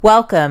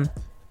Welcome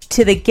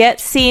to the Get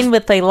Seen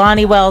with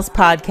Leilani Wells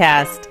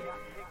podcast.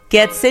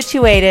 Get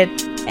situated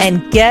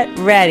and get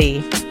ready.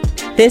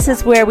 This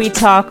is where we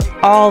talk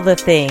all the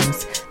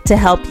things to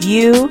help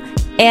you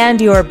and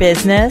your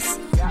business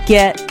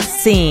get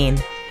seen.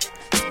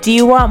 Do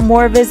you want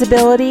more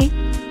visibility?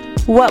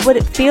 What would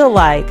it feel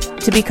like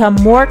to become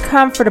more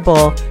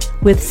comfortable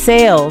with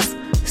sales,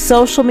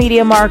 social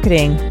media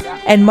marketing,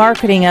 and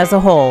marketing as a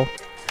whole?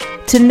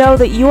 To know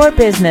that your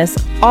business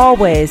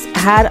always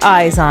had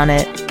eyes on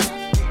it.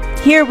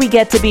 Here we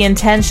get to be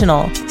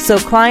intentional, so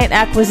client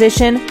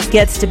acquisition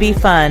gets to be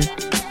fun.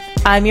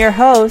 I'm your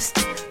host,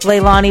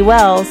 Leilani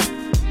Wells,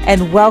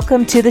 and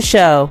welcome to the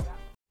show.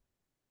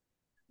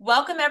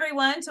 Welcome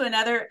everyone to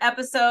another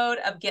episode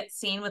of Get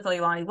Seen with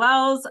Leilani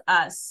Wells.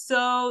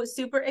 So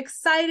super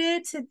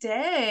excited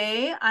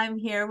today. I'm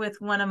here with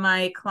one of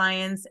my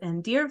clients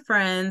and dear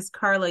friends,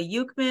 Karla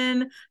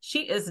Ukman.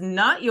 She is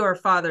not your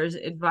father's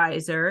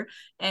advisor,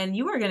 and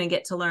you are going to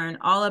get to learn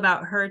all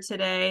about her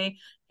today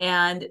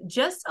and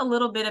just a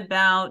little bit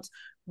about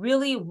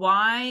really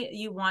why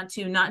you want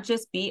to not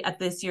just be at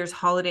this year's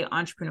Holiday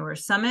Entrepreneur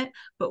Summit,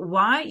 but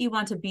why you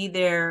want to be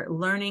there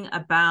learning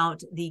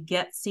about the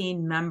Get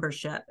Seen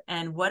membership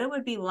and what it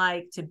would be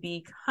like to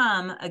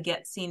become a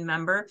Get Seen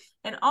member.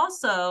 And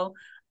also,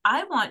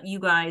 I want you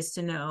guys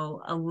to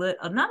know a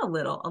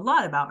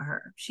lot about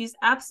her. She's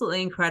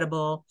absolutely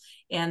incredible.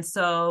 And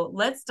so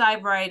let's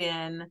dive right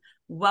in.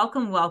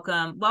 Welcome,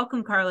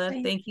 Karla.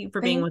 Thank you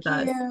for being with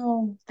us.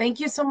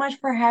 Thank you so much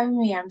for having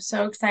me. I'm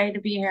so excited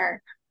to be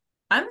here.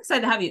 I'm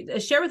excited to have you.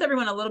 Share with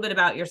everyone a little bit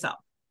about yourself.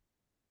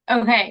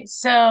 Okay,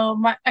 so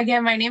my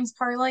name's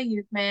Karla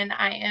Ukman.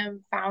 I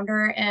am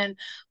founder and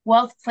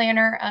wealth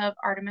planner of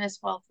Artemis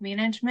Wealth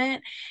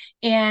Management.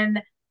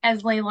 And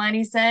as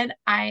Leilani said,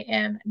 I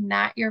am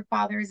not your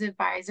father's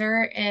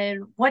advisor.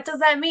 And what does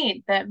that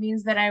mean? That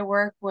means that I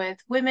work with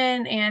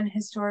women and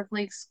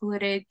historically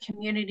excluded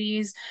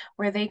communities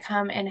where they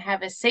come and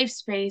have a safe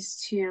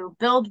space to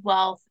build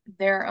wealth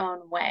their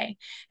own way.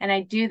 And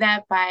I do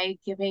that by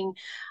giving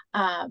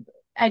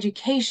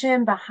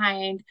education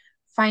behind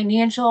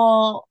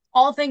all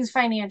things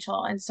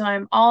financial. And so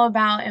I'm all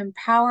about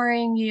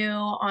empowering you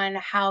on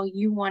how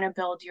you want to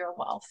build your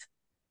wealth.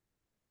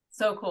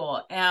 So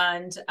cool.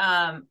 And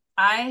I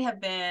have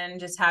been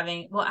just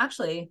having,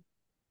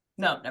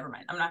 no, never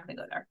mind. I'm not going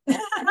to go there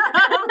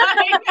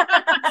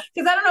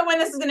because I don't know when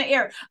this is going to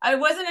air. It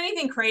wasn't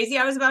anything crazy.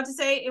 I was about to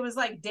say it was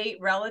like date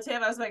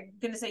relative. I was like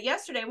going to say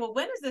yesterday, well,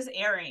 when is this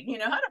airing? You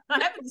know, I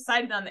haven't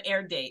decided on the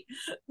air date.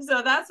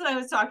 So that's what I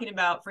was talking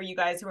about for you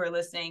guys who are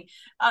listening.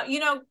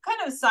 Kind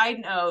of side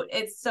note,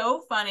 it's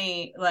so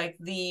funny, like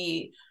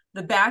the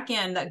back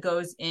end that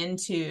goes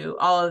into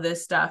all of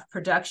this stuff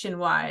production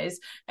wise.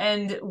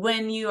 And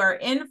when you are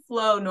in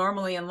flow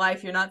normally in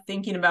life, you're not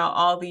thinking about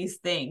all these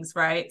things,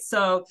 right?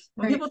 So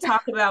when people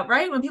talk about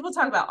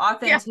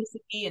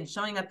authenticity and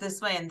showing up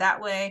this way and that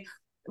way,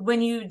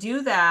 when you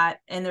do that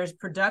and there's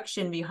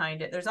production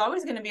behind it, there's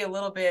always going to be a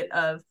little bit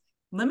of,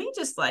 let me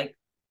just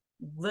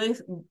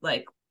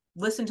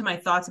listen to my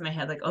thoughts in my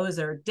head, like, oh, is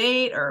there a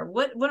date or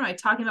what am I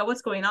talking about?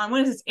 What's going on?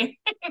 When is this airing?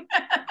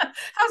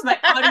 How's my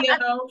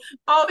audio?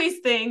 All these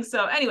things.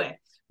 So anyway,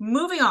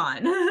 moving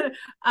on.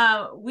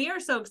 We are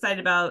so excited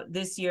about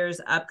this year's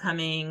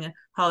upcoming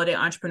Holiday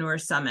Entrepreneur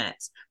Summit.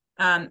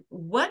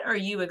 What are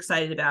you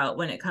excited about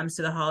when it comes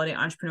to the Holiday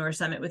Entrepreneur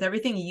Summit with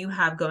everything you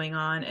have going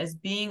on as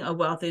being a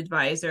wealth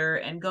advisor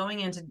and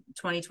going into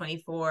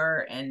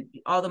 2024 and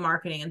all the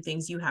marketing and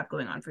things you have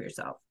going on for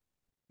yourself?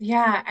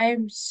 Yeah,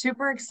 I'm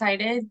super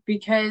excited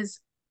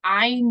because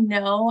I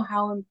know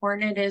how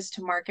important it is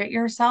to market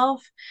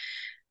yourself,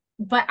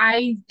 but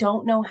I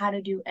don't know how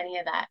to do any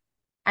of that.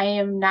 I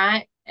am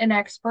not an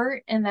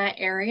expert in that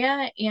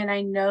area, and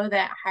I know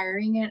that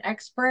hiring an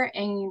expert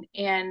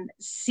and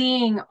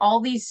seeing all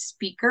these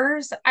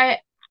speakers,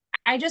 I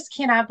just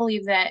cannot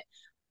believe that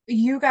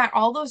you got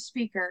all those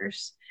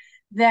speakers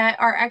that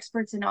are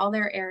experts in all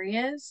their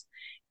areas,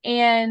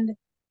 and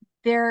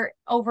they're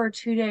over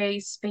 2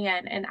 day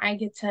span, and I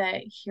get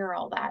to hear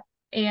all that.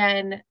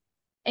 And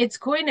it's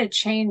going to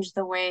change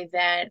the way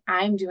that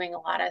I'm doing a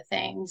lot of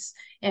things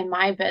in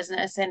my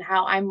business and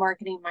how I'm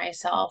marketing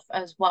myself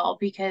as well.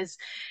 Because,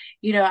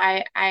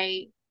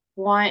 I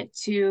want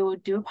to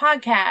do a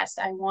podcast.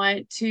 I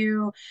want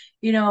to,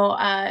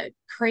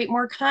 create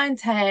more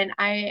content.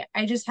 I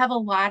just have a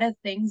lot of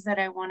things that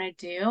I want to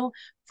do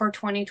for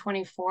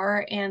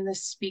 2024. And the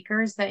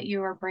speakers that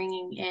you are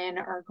bringing in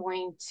are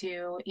going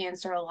to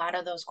answer a lot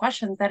of those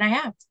questions that I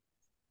have.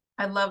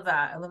 I love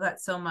that. I love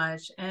that so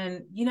much.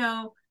 And,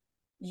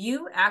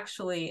 you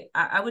actually,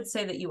 I would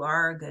say that you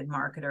are a good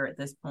marketer at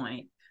this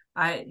point.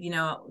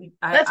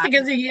 That's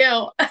because of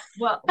you.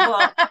 Well,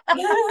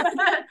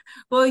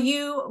 well,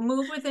 you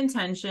move with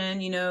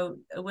intention.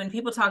 When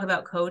people talk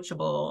about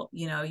coachable,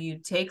 you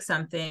take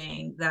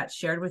something that's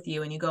shared with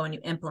you and you go and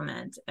you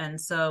implement. And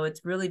so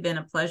it's really been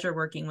a pleasure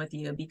working with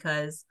you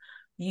because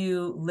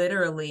you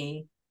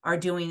literally are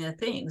doing the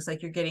things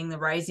like you're getting the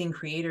rising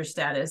creator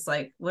status.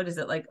 Like, what is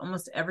it? Like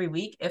almost every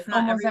week, if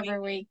not Almost every week.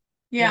 every week.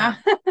 Yeah.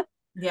 Yeah.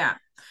 Yeah.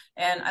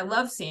 And I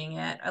love seeing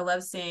it. I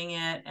love seeing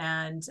it.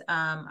 And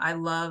I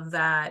love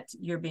that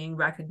you're being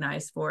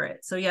recognized for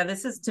it. So yeah,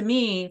 this is, to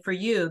me, for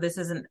you, this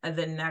isn't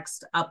the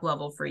next up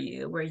level for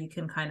you where you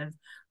can kind of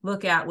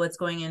look at what's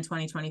going in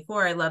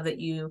 2024. I love that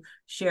you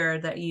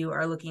shared that you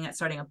are looking at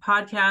starting a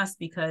podcast,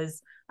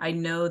 because I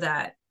know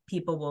that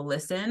people will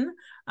listen.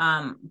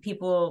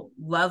 People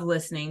love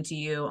listening to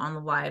you on the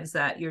lives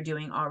that you're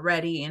doing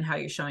already and how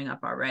you're showing up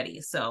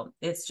already. So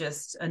it's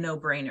just a no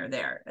brainer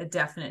there, a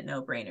definite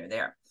no brainer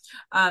there.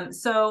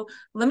 So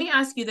let me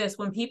ask you this: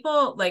 when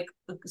people, like,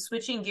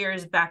 switching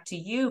gears back to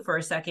you for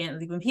a second,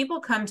 like, when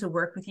people come to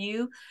work with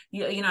you,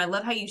 you know, I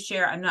love how you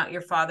share, I'm not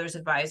your father's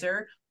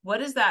advisor. What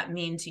does that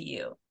mean to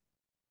you?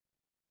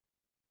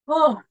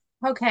 Oh,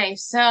 okay.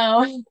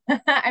 So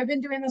I've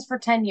been doing this for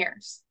 10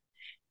 years.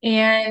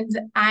 And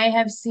I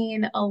have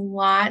seen a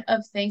lot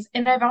of things,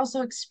 and I've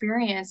also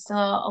experienced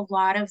a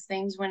lot of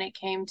things when it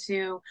came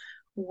to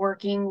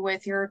working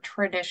with your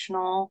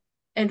traditional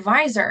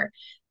advisor.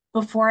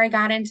 Before I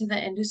got into the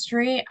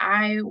industry,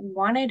 I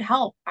wanted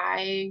help.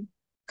 I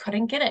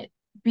couldn't get it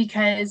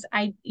because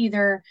I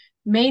either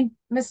made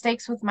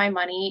mistakes with my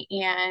money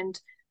and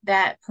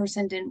that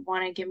person didn't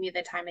want to give me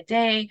the time of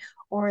day,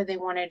 or they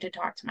wanted to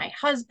talk to my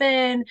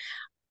husband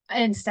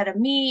instead of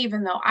me,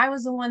 even though I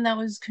was the one that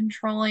was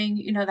controlling,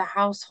 the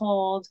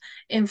household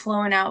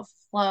inflow and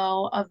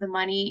outflow of the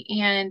money.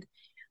 And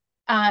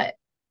uh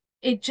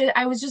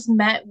I was just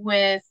met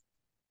with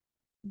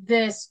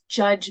this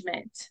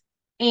judgment.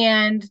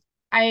 And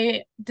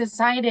I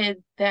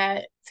decided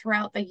that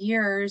throughout the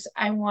years,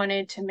 I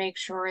wanted to make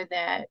sure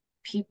that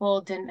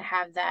people didn't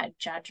have that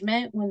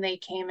judgment when they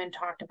came and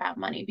talked about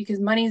money, because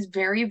money is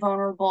very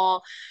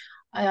vulnerable,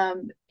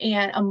 and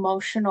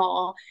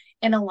emotional.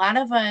 And a lot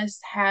of us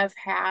have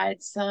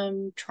had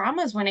some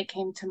traumas when it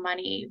came to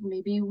money.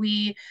 Maybe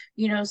we,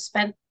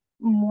 spent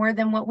more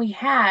than what we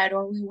had,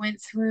 or we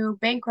went through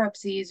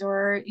bankruptcies,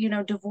 or,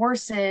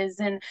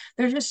 divorces. And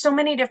there's just so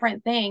many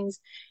different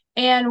things.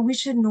 And we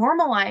should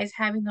normalize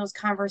having those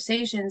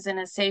conversations in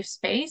a safe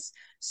space,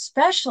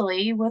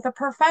 especially with a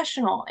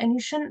professional. And you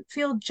shouldn't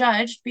feel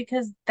judged,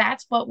 because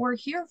that's what we're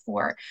here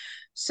for.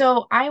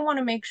 So I want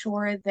to make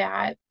sure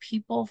that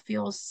people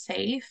feel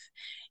safe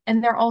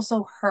and they're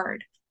also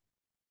heard.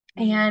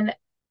 Mm-hmm. And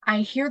I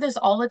hear this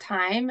all the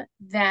time,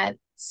 that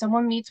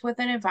someone meets with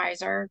an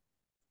advisor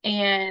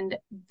and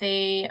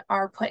they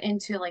are put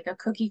into like a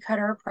cookie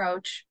cutter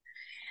approach.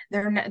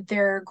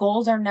 Their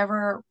goals are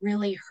never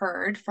really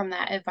heard from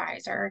that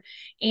advisor,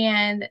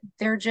 and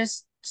they're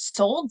just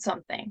sold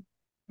something.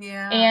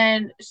 Yeah.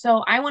 And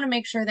so I want to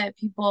make sure that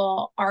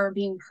people are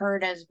being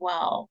heard as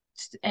well,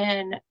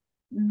 and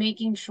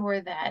making sure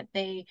that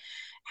they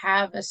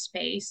have a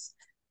space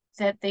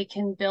that they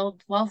can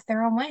build wealth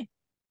their own way.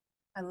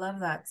 I love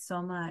that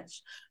so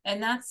much.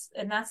 And that's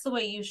the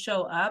way you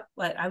show up.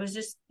 Like, I was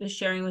just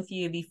sharing with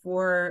you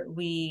before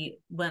we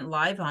went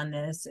live on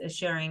this,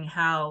 sharing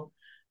how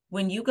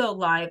when you go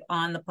live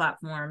on the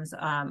platforms,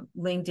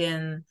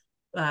 LinkedIn,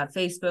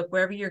 Facebook,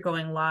 wherever you're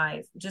going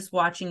live, just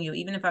watching you,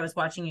 even if I was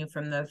watching you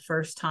from the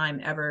first time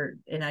ever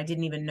and I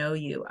didn't even know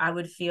you, I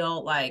would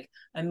feel like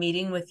a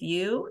meeting with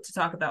you to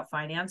talk about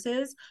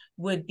finances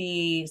would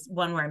be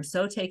one where I'm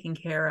so taken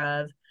care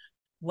of,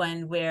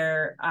 one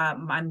where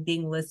I'm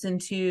being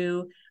listened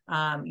to.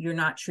 You're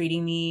not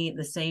treating me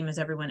the same as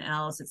everyone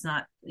else. It's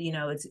not,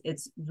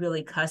 it's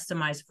really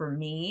customized for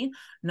me,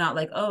 not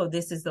like, oh,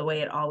 this is the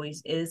way it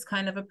always is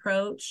kind of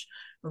approach.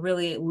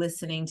 Really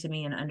listening to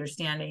me and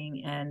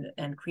understanding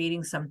and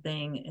creating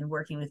something and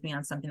working with me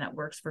on something that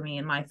works for me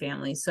and my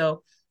family.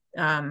 So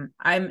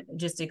I'm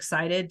just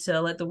excited to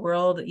let the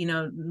world,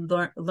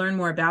 learn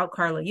more about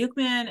Karla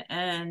Ukman,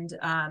 and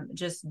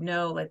just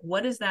know, like,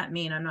 what does that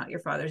mean? I'm not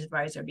your father's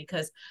advisor,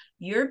 because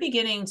you're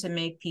beginning to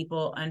make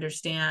people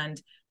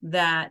understand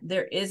that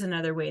there is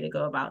another way to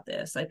go about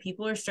this. Like,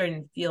 people are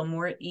starting to feel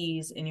more at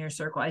ease in your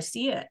circle. I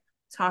see it,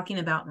 talking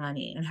about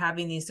money and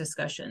having these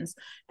discussions.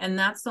 And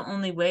that's the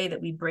only way that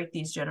we break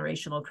these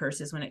generational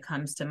curses when it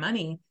comes to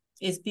money,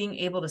 is being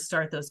able to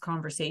start those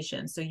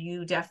conversations. So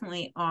you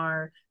definitely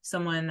are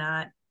someone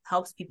that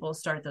helps people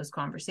start those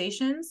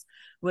conversations,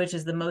 which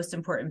is the most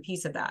important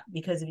piece of that.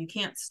 Because if you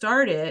can't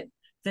start it,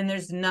 then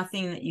there's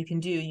nothing that you can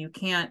do. You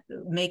can't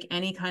make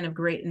any kind of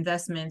great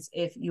investments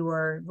if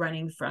you're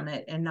running from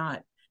it and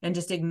not, and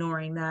just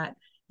ignoring that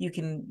you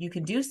can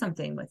do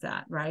something with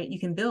that, right? You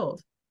can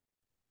build.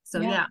 So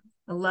Yeah. yeah,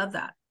 I love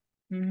that.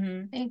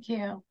 Mm-hmm. Thank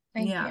you.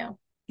 Thank Yeah. you.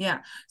 Yeah.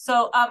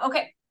 So,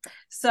 okay.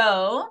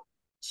 So,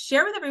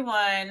 share with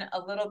everyone a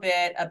little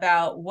bit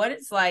about what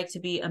it's like to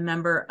be a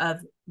member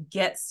of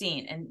Get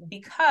Seen. And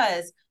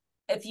because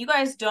if you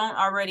guys don't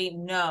already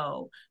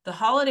know, the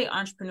Holiday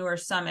Entrepreneur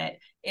Summit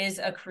is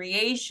a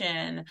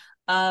creation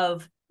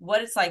of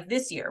what it's like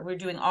this year. We're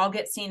doing all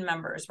Get Seen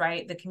members,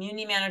 right? The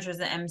community managers,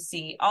 the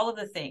MC, all of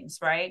the things,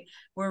 right?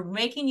 We're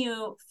making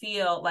you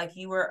feel like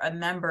you were a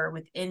member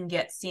within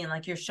Get Seen,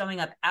 like you're showing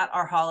up at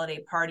our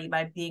holiday party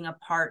by being a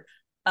part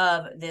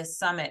of this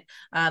summit.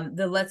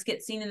 The Let's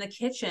Get Seen in the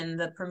Kitchen,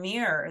 the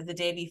premiere the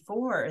day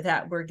before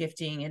that we're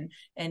gifting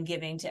and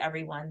giving to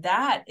everyone.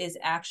 That is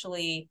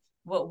actually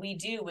what we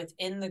do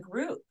within the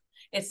group.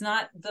 It's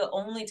not the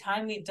only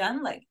time we've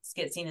done Let's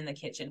Get Seen in the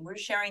Kitchen. We're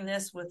sharing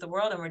this with the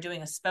world, and we're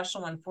doing a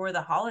special one for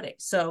the holidays.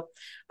 So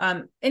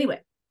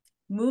anyway,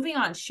 moving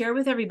on, share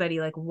with everybody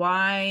like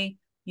why,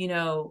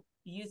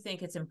 you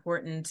think it's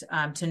important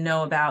to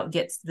know about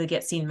the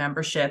Get Seen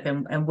membership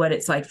and what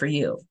it's like for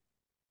you.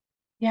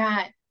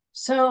 Yeah.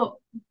 So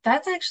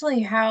that's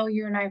actually how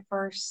you and I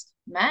first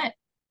met.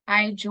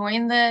 I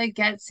joined the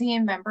Get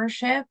Seen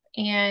membership,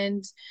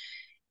 and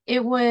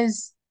it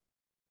was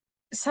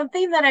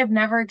something that I've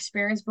never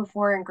experienced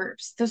before in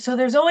groups. So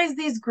there's always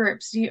these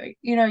groups.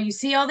 You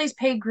see all these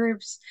paid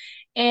groups,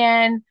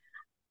 and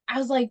I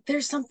was like,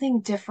 there's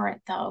something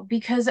different though,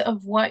 because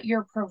of what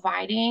you're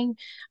providing,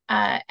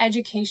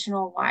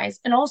 educational wise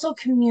and also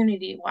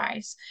community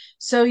wise.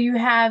 So you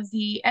have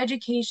the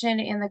education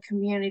and the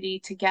community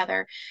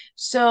together.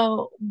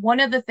 So one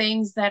of the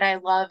things that I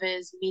love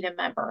is meet a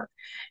member.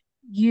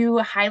 You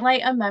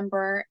highlight a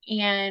member,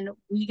 and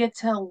we get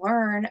to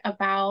learn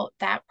about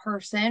that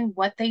person,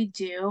 what they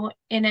do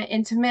in an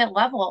intimate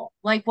level,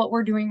 like what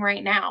we're doing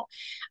right now.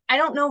 I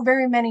don't know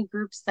very many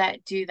groups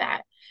that do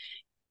that.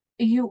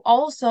 You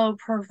also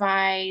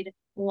provide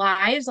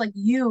lives, like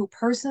you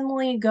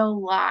personally go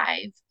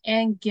live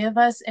and give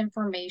us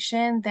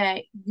information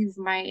that you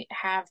might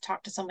have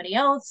talked to somebody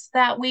else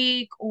that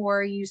week,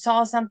 or you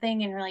saw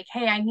something and you're like,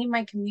 hey, I need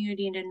my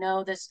community to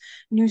know this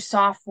new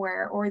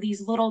software or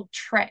these little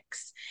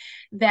tricks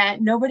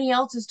that nobody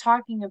else is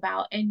talking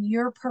about, and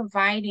you're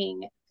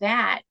providing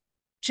that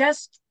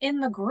just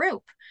in the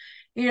group,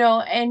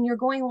 and you're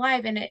going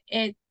live, and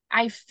it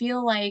I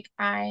feel like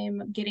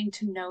I'm getting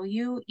to know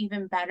you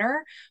even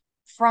better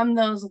from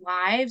those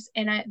lives.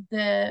 And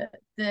the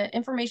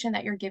information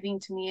that you're giving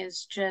to me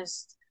is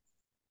just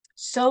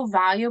so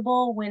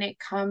valuable when it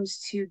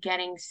comes to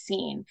getting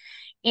seen.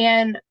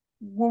 And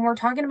when we're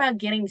talking about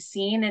getting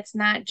seen, it's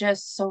not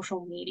just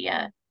social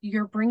media.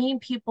 You're bringing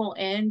people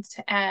in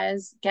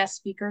as guest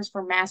speakers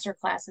for master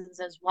classes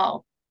as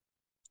well.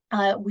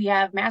 We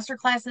have master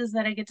classes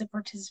that I get to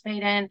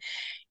participate in,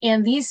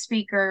 and these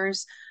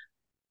speakers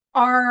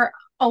are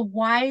a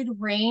wide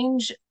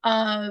range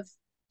of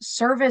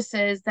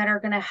services that are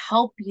going to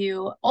help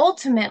you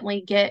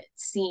ultimately get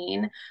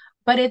seen.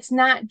 But it's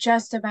not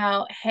just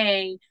about,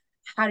 hey,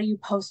 how do you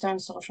post on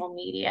social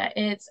media?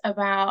 It's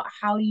about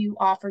how do you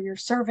offer your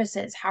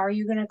services? How are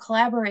you going to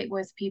collaborate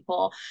with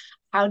people?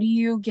 How do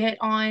you get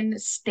on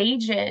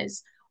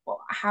stages?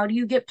 How do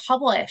you get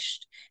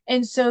published?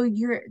 And so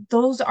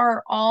those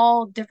are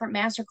all different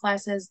master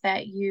classes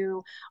that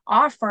you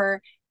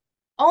offer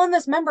all in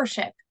this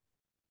membership.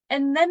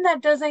 And then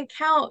that doesn't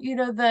count,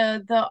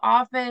 the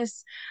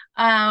office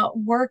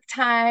work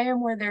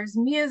time where there's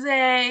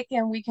music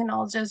and we can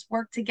all just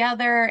work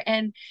together,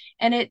 and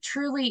it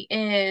truly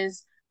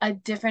is a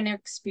different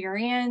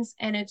experience,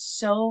 and it's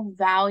so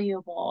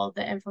valuable,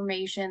 the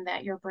information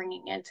that you're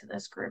bringing into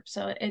this group.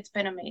 So it's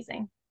been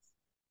amazing.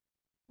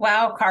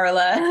 Wow,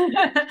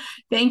 Karla.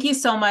 Thank you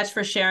so much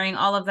for sharing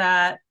all of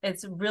that.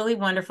 It's really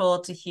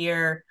wonderful to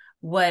hear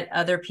what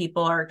other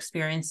people are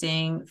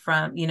experiencing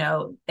from,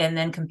 and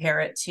then compare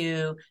it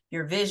to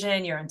your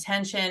vision, your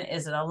intention.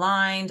 Is it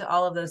aligned?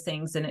 All of those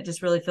things. And it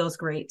just really feels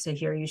great to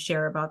hear you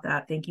share about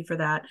that. Thank you for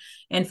that.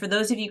 And for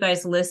those of you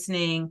guys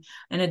listening,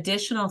 an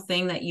additional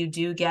thing that you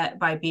do get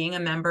by being a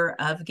member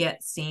of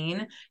Get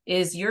Seen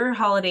is your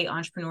Holiday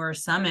Entrepreneur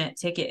Summit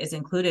ticket is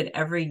included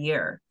every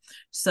year.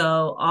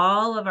 So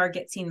all of our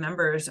Get Seen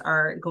members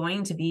are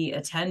going to be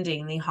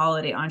attending the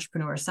Holiday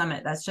Entrepreneur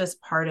Summit. That's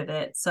just part of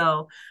it.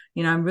 So,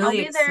 I'm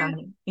really excited.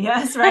 There.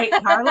 Yes, right.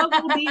 Karla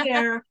will be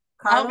there.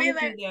 Karla will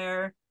be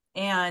there.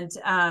 And,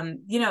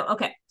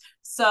 okay.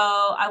 So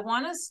I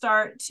want to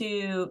start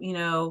to,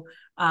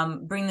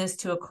 bring this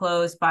to a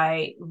close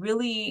by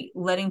really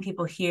letting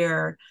people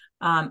hear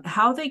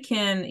how they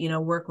can,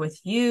 work with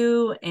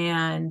you,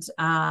 and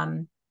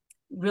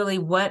really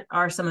what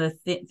are some of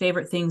the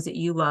favorite things that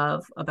you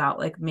love about,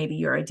 like, maybe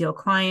your ideal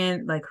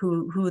client, like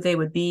who they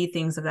would be,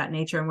 things of that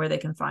nature, and where they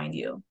can find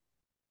you.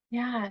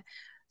 Yeah.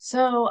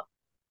 So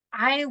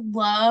I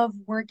love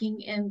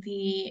working in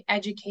the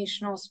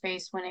educational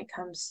space when it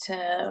comes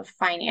to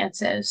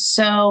finances.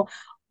 So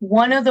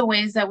one of the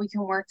ways that we can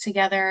work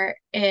together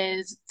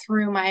is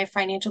through my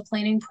financial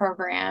planning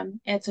program.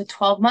 It's a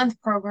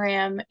 12-month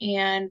program,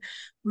 and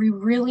we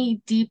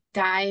really deep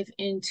dive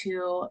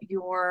into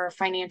your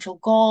financial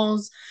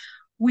goals.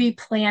 We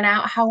plan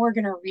out how we're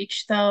going to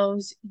reach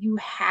those. You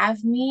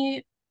have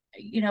me,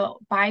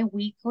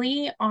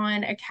 bi-weekly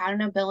on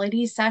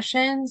accountability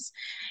sessions,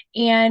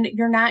 and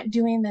you're not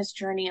doing this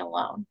journey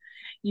alone.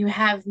 You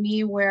have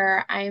me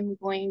where I'm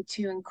going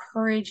to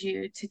encourage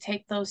you to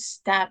take those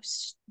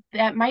steps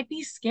that might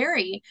be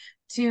scary,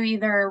 to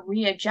either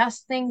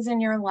readjust things in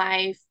your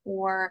life,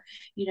 or,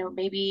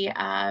 maybe,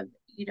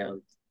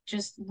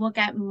 just look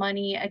at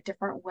money a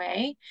different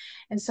way.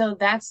 And so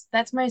that's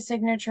my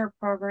signature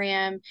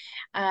program.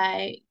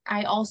 I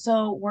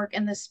also work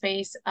in the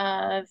space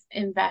of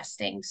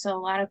investing. So a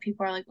lot of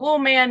people are like, oh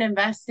man,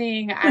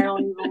 investing, I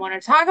don't even want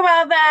to talk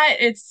about that.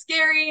 It's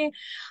scary.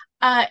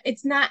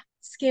 It's not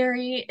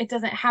scary. It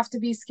doesn't have to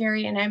be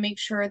scary. And I make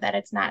sure that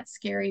it's not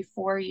scary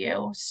for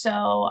you.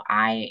 So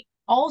I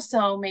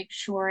also make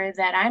sure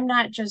that I'm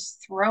not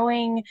just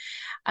throwing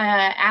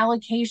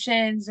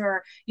allocations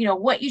or,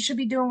 what you should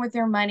be doing with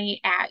your money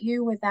at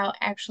you without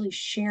actually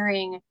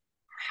sharing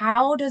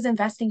how does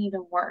investing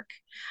even work.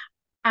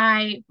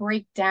 I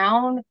break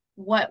down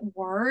what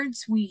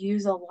words we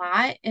use a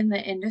lot in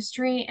the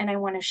industry, and I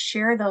want to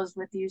share those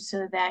with you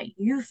so that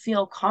you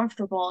feel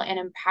comfortable and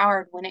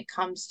empowered when it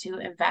comes to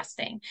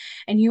investing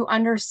and you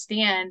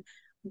understand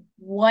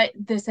what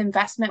this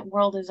investment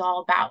world is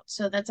all about.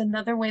 So that's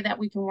another way that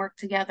we can work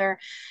together.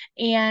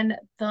 And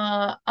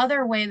the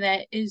other way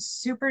that is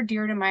super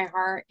dear to my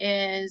heart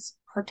is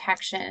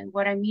protection.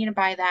 What I mean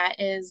by that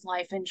is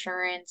life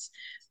insurance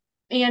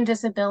and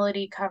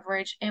disability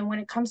coverage. And when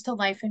it comes to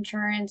life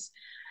insurance,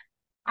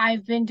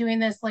 I've been doing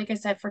this, like I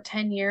said, for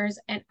 10 years,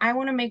 and I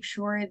want to make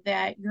sure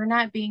that you're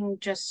not being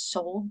just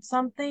sold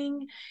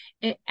something.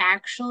 It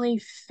actually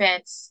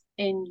fits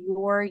in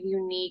your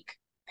unique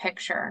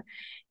picture.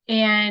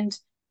 And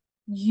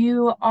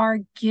you are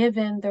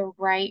given the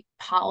right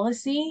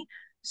policy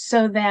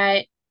so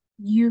that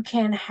you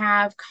can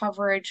have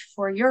coverage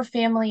for your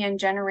family and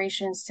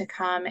generations to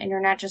come, and you're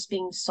not just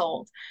being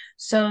sold.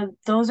 So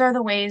those are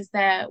the ways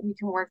that we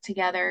can work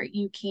together.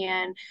 You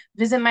can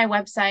visit my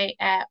website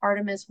at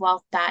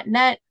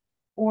artemiswealth.net,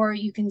 or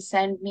you can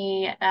send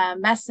me a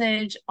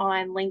message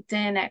on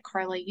LinkedIn at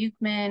Karla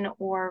Ukman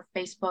or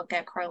Facebook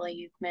at Karla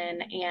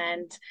Ukman.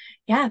 And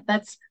yeah,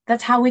 that's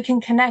how we can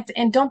connect.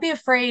 And don't be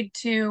afraid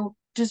to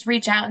just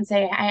reach out and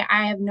say,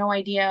 I have no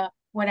idea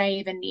what I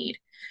even need.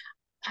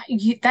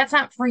 That's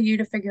not for you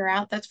to figure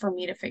out. That's for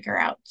me to figure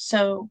out.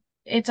 So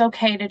it's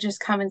okay to just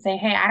come and say,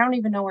 hey, I don't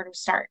even know where to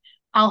start.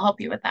 I'll help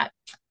you with that.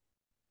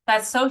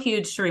 That's so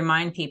huge to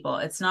remind people.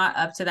 It's not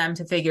up to them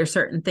to figure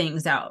certain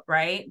things out,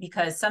 right?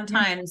 Because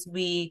sometimes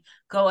we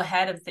go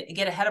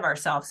get ahead of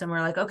ourselves and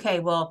we're like, okay,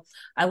 well,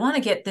 I want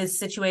to get this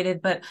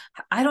situated, but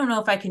I don't know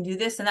if I can do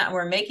this and that.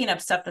 We're making up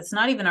stuff that's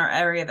not even our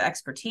area of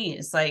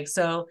expertise. Like,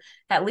 so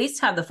at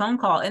least have the phone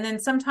call. And then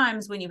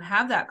sometimes when you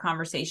have that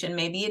conversation,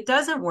 maybe it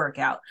doesn't work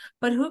out,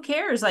 but who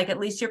cares? Like, at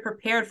least you're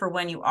prepared for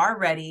when you are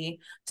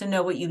ready to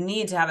know what you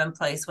need to have in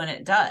place when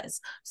it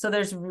does. So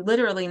there's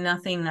literally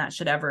nothing that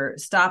should ever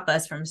stop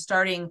us from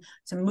starting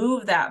to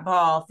move that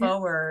ball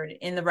forward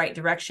in the right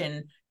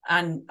direction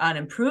on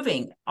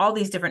improving all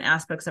these different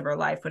aspects of our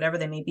life, whatever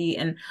they may be.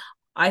 And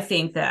I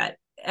think that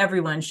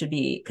everyone should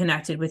be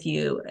connected with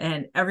you,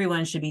 and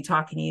everyone should be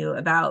talking to you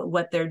about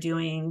what they're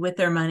doing with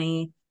their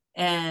money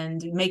and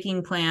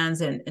making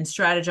plans and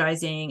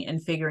strategizing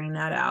and figuring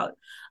that out.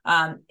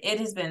 It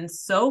has been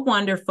so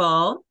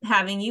wonderful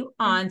having you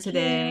on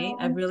today.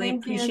 I really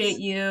appreciate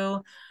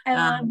you. I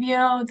love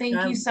you.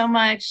 Thank you so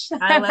much.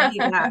 I love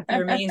you back.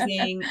 You're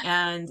amazing,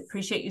 and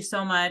appreciate you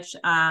so much.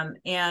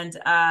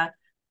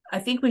 I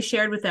think we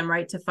shared with them,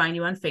 right, to find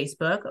you on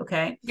Facebook.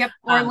 Okay. Yep.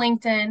 Or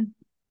LinkedIn.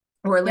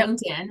 Or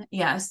LinkedIn.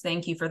 Yes.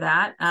 Thank you for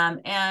that.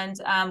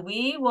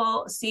 We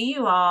will see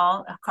you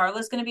all.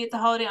 Karla's going to be at the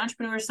Holiday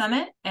Entrepreneur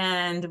Summit,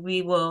 and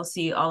we will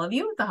see all of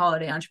you at the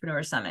Holiday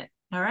Entrepreneur Summit.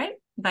 All right.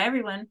 Bye,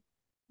 everyone.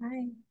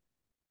 Bye.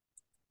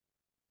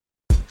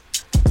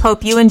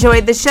 Hope you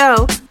enjoyed the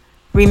show.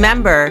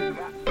 Remember,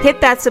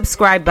 hit that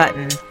subscribe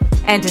button.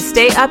 And to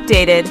stay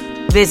updated,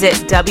 visit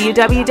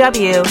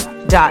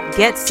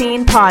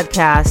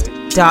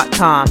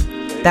www.getseenpodcast.com.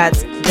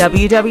 That's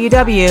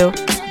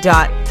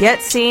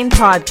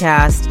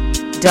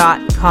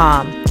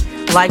www.getseenpodcast.com.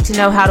 Like to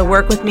know how to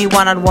work with me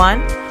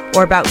one-on-one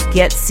or about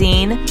Get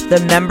Seen, the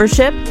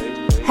membership?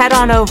 Head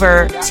on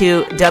over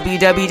to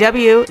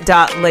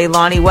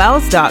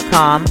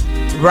www.leilaniwells.com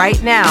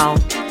right now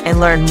and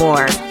learn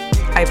more.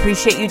 I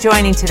appreciate you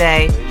joining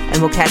today, and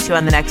we'll catch you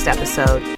on the next episode.